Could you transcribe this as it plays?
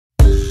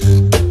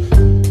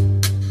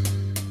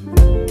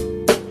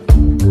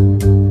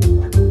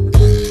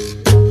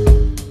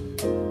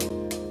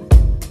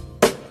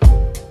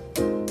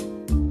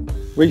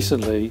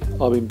Recently,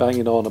 I've been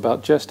banging on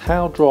about just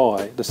how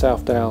dry the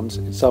South Downs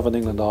in southern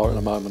England are at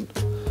the moment,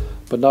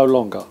 but no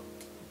longer.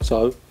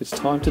 So it's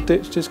time to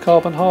ditch this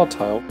carbon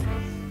hardtail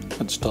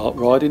and start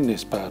riding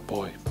this bad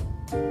boy.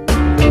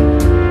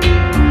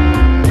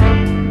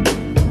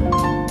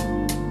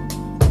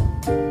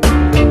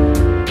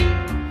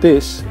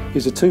 This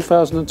is a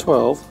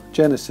 2012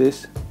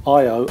 Genesis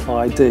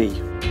IO-ID.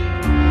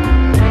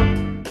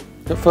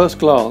 At first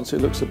glance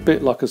it looks a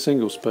bit like a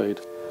single speed,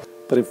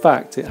 but in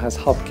fact it has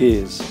hub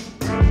gears.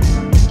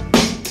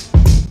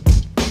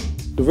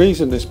 The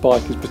reason this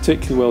bike is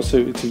particularly well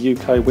suited to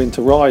UK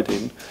winter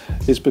riding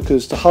is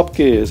because the hub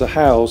gears are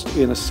housed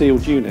in a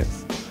sealed unit,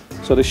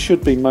 so they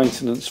should be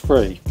maintenance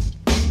free.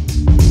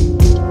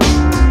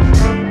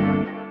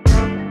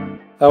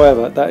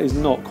 However, that is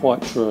not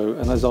quite true,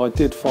 and as I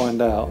did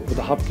find out,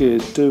 the hub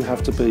gears do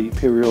have to be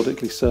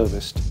periodically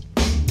serviced.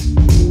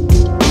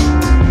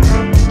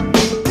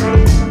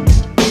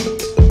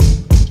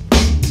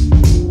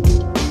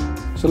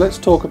 So let's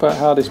talk about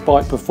how this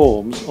bike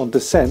performs on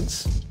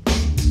descents,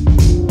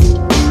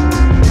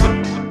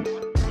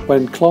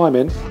 when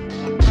climbing,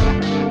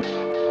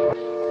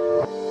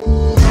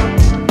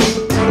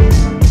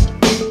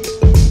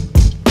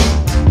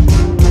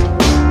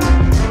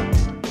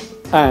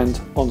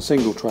 and on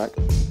single track.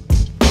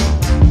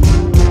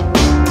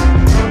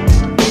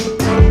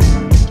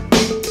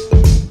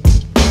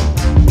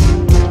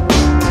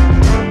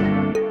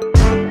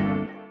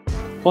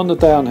 On the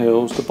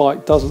downhills, the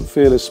bike doesn't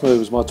feel as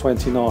smooth as my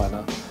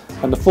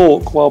 29er, and the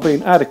fork, while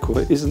being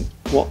adequate, isn't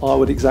what I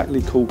would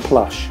exactly call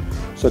plush,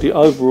 so the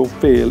overall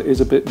feel is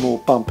a bit more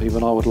bumpy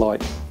than I would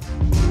like.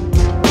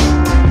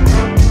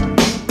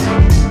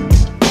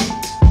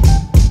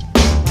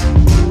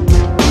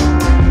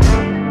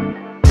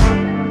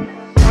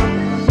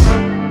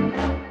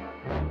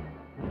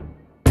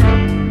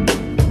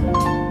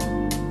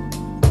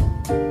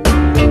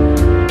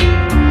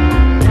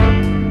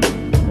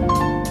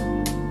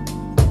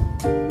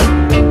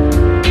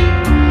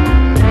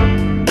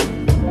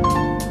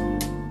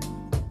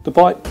 The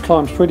bike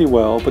climbs pretty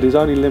well, but is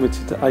only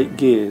limited to 8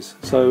 gears,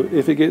 so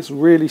if it gets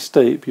really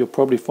steep you'll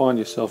probably find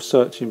yourself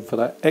searching for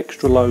that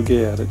extra low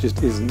gear that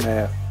just isn't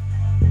there.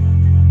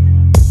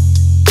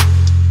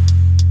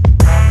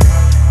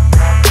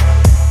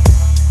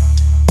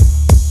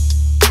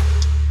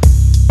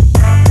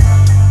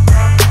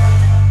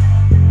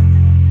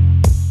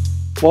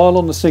 While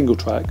on the single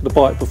track, the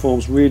bike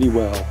performs really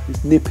well.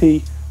 It's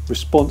nippy,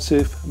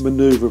 responsive,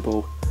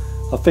 manoeuvrable.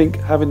 I think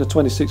having the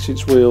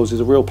 26-inch wheels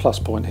is a real plus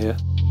point here.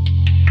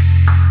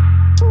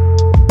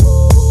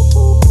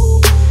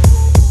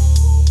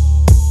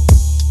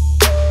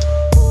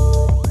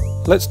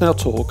 Let's now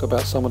talk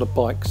about some of the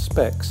bike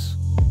specs.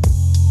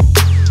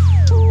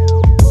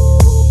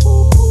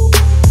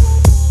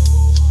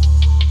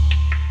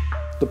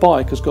 The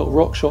bike has got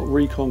RockShot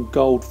Recon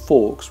Gold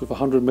forks with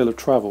 100mm of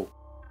travel.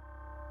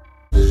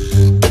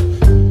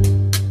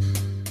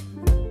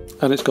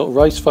 And it's got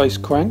race face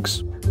cranks.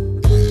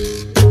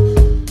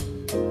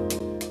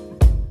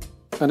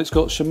 And it's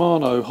got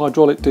Shimano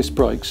hydraulic disc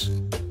brakes.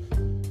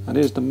 And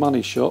here's the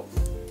money shot.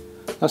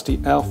 That's the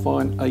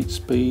Alpine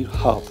 8-speed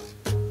hub.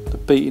 The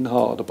beating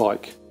heart of the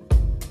bike.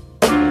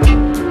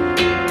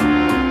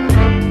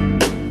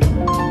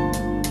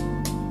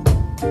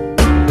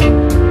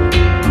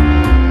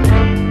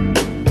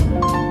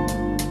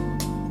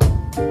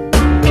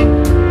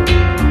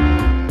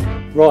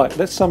 Right,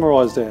 let's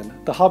summarise then.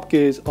 The hub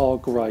gears are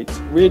great,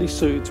 really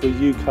suited to a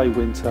UK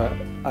winter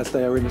as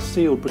they are in a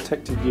sealed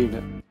protected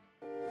unit.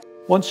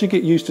 Once you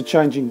get used to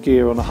changing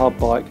gear on a hub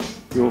bike,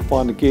 you will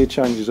find the gear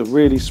changes are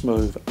really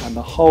smooth and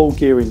the whole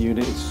gearing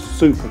unit is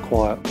super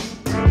quiet.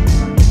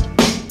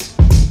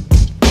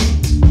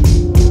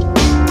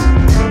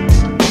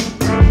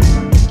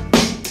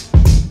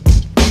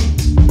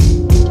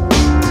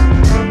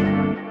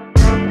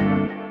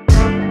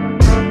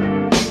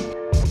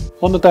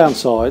 On the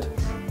downside,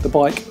 the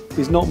bike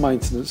is not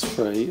maintenance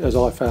free, as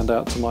I found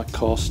out to my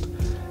cost.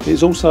 It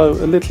is also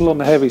a little on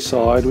the heavy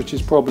side, which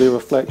is probably a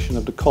reflection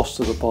of the cost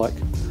of the bike.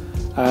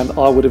 And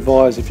I would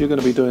advise, if you're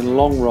going to be doing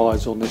long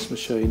rides on this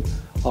machine,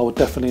 I would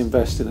definitely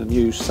invest in a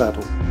new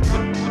saddle.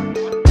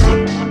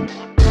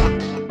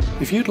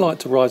 If you'd like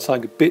to ride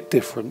something a bit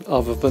different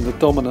other than the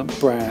dominant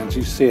brands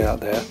you see out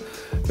there,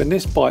 then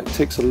this bike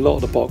ticks a lot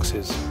of the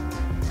boxes.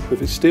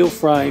 With its steel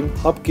frame,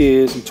 hub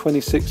gears and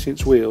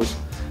 26-inch wheels,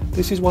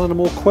 this is one of the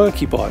more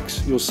quirky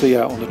bikes you'll see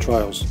out on the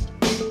trails.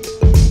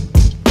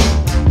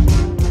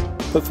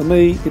 But for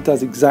me, it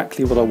does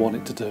exactly what I want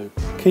it to do.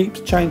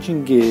 Keeps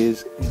changing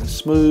gears in a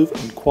smooth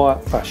and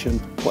quiet fashion,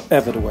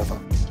 whatever the weather.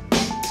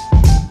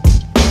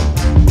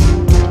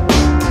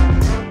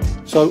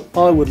 So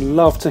I would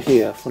love to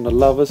hear from the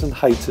lovers and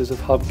haters of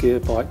hub gear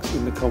bikes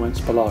in the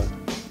comments below.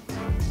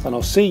 And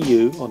I'll see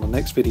you on the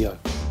next video.